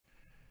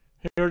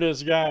Here it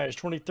is, guys.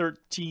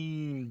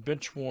 2013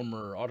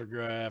 Benchwarmer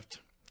autographed,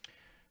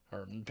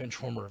 or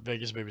Benchwarmer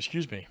Vegas Baby,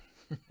 excuse me.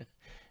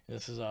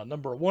 This is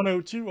number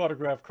 102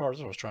 autographed cards.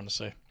 That's what I was trying to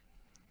say.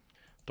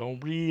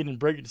 Don't read and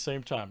break at the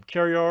same time.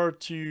 Carrier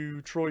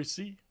to Troy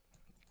C.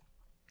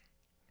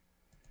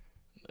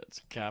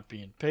 Let's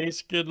copy and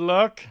paste. Good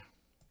luck.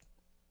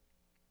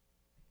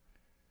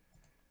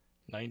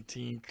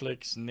 19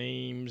 clicks,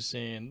 names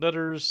and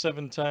letters,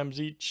 7 times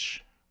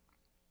each.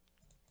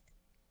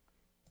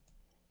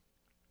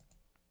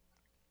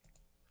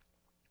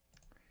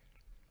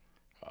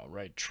 All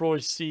right, Troy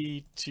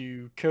C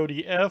to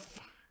Cody F.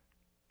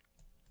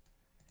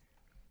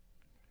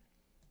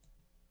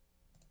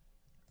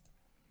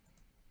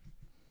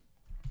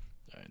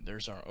 All right,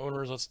 there's our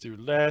owners. Let's do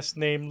last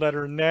name,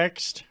 letter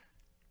next.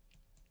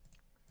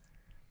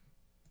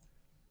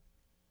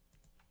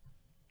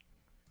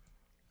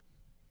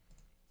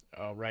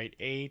 All right,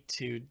 A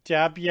to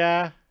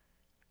Dabia.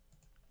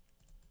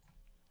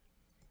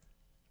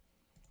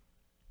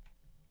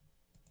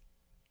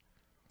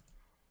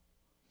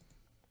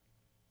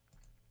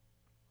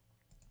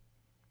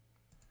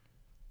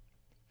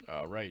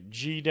 All right,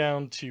 G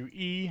down to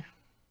E.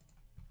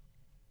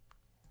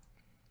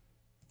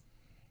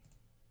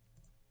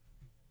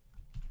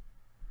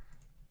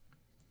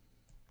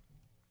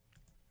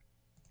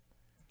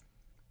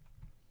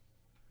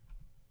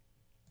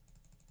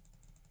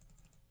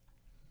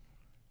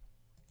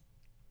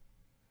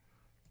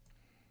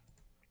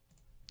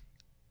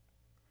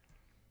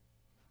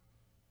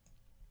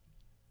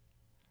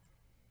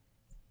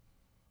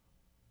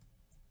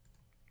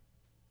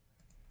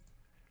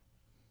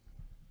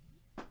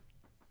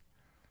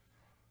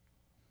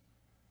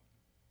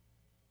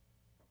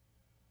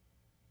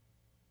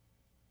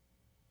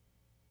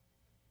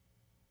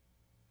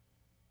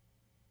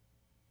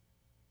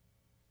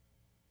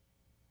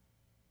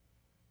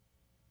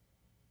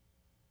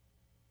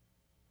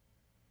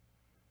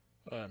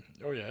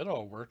 Oh yeah, it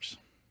all works.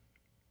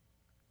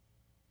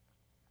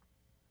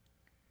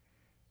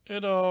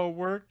 It all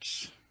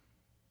works.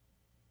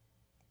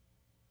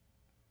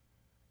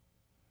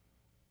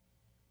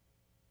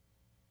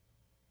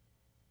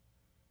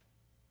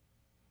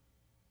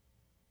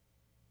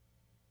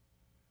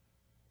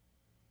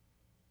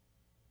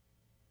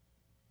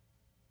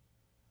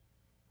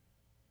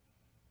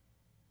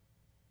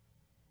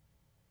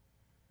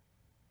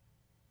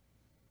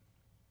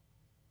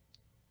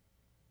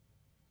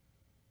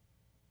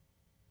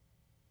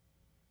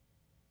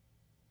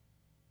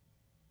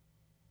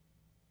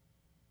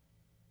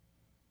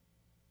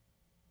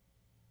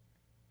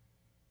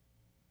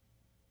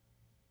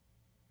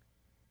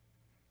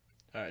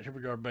 All right, here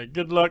we go, everybody.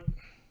 Good luck.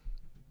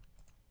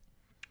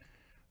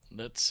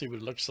 Let's see what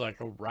it looks like.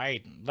 All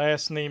right,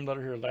 last name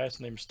letter here. Last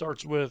name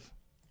starts with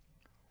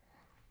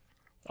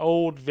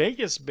Old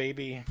Vegas,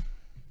 baby.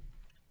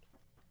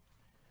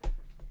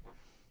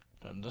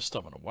 Done this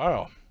stuff in a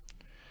while.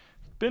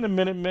 Been a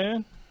minute,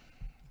 man.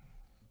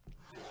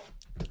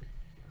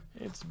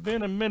 It's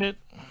been a minute.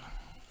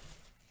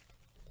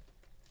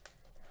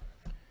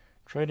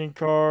 Trading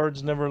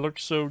cards never look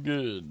so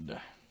good.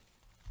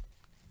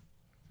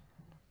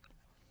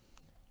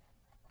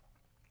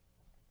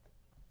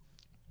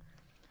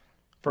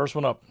 First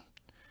one up.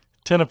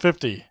 10 of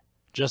 50.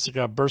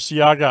 Jessica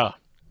Burciaga.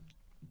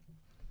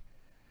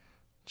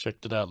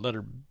 Checked it out.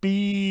 Letter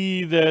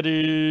B. That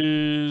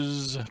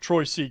is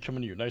Troy C.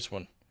 coming to you. Nice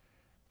one.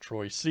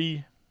 Troy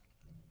C.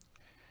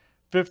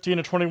 15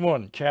 of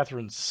 21.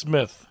 Catherine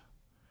Smith.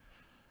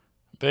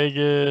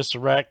 Vegas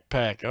Rack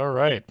Pack. All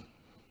right.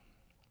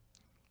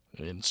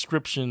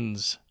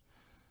 Inscriptions.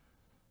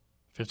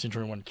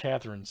 1521.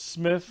 Catherine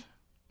Smith.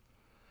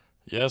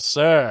 Yes,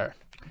 sir.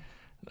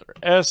 Letter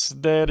S.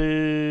 That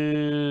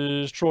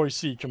is Troy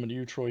C. coming to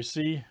you. Troy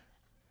C.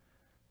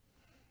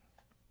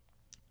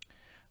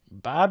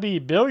 Bobby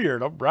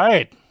Billiard. All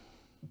right.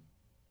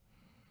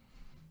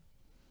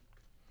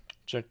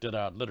 Check that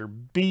out. Letter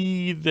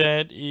B.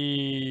 That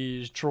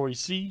is Troy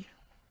C.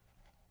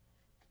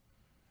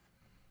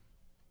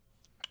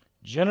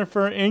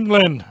 Jennifer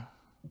England.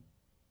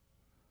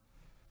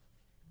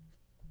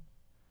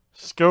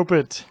 Scope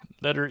it.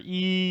 Letter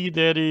E.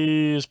 That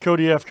is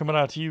Cody F. coming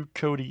out to you.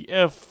 Cody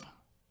F.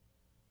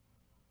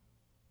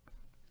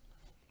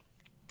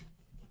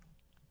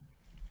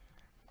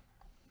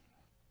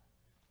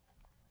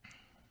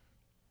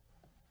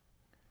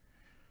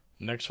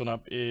 Next one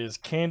up is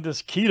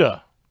Candace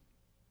Kita.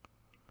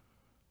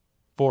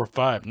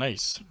 4-5.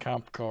 Nice.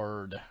 Comp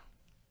card.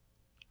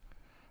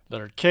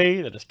 Letter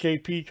K. That is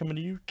KP coming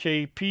to you.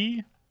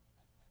 KP.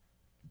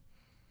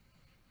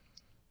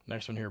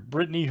 Next one here.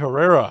 Brittany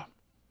Herrera.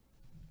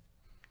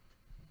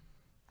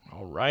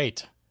 All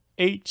right.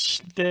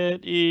 H.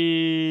 That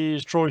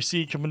is Troy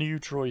C. coming to you.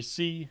 Troy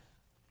C.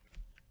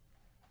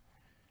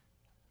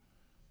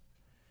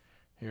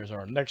 Here's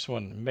our next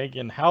one.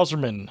 Megan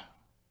Hauserman.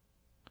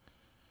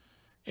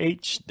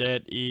 H.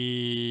 That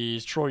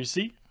is Troy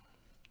C.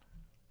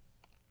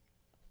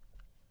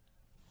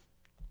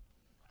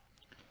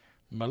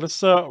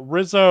 Melissa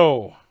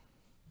Rizzo.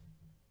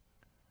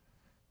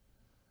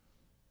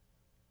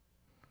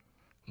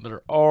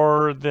 Letter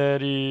R,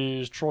 that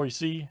is Troy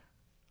C.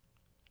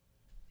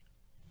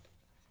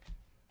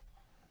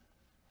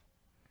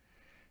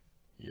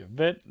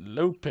 Yvette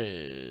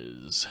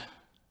Lopez.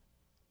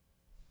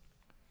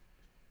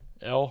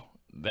 L,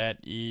 that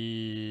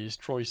is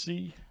Troy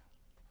C.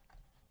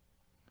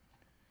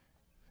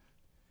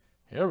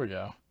 Here we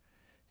go.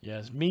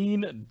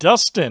 Yasmin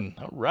Dustin.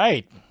 All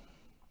right.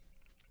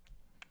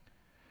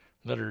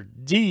 Letter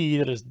D,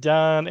 that is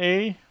Don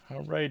A.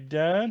 All right,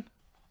 Don.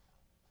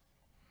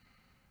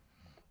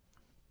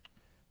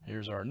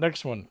 Here's our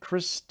next one,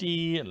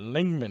 Christy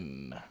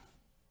Lingman.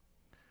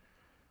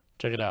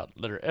 Check it out.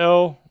 Letter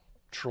L,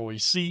 Troy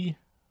C.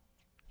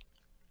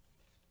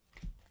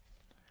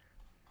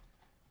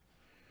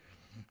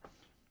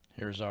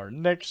 Here's our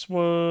next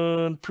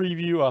one,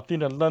 preview,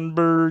 Athena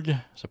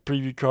Lundberg. It's a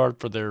preview card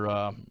for their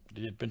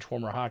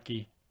Benchwarmer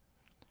hockey.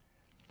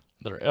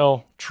 Letter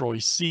L, Troy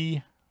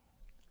C.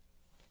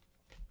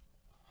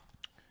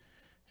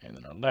 And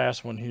then our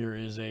last one here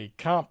is a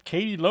comp,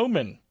 Katie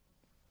Lohman.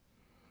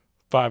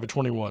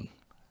 5/21.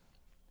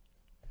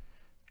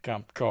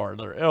 Comp card,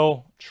 letter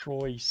L,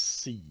 Troy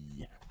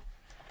C.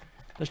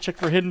 Let's check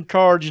for hidden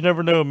cards. You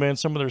never know, man.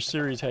 Some of their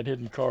series had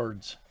hidden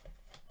cards.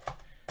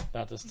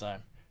 Not this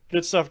time.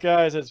 Good stuff,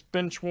 guys. That's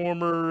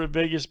Benchwarmer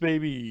Vegas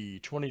Baby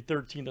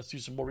 2013. Let's do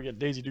some more. We got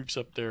Daisy Dukes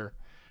up there.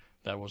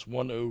 That was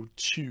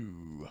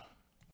 102.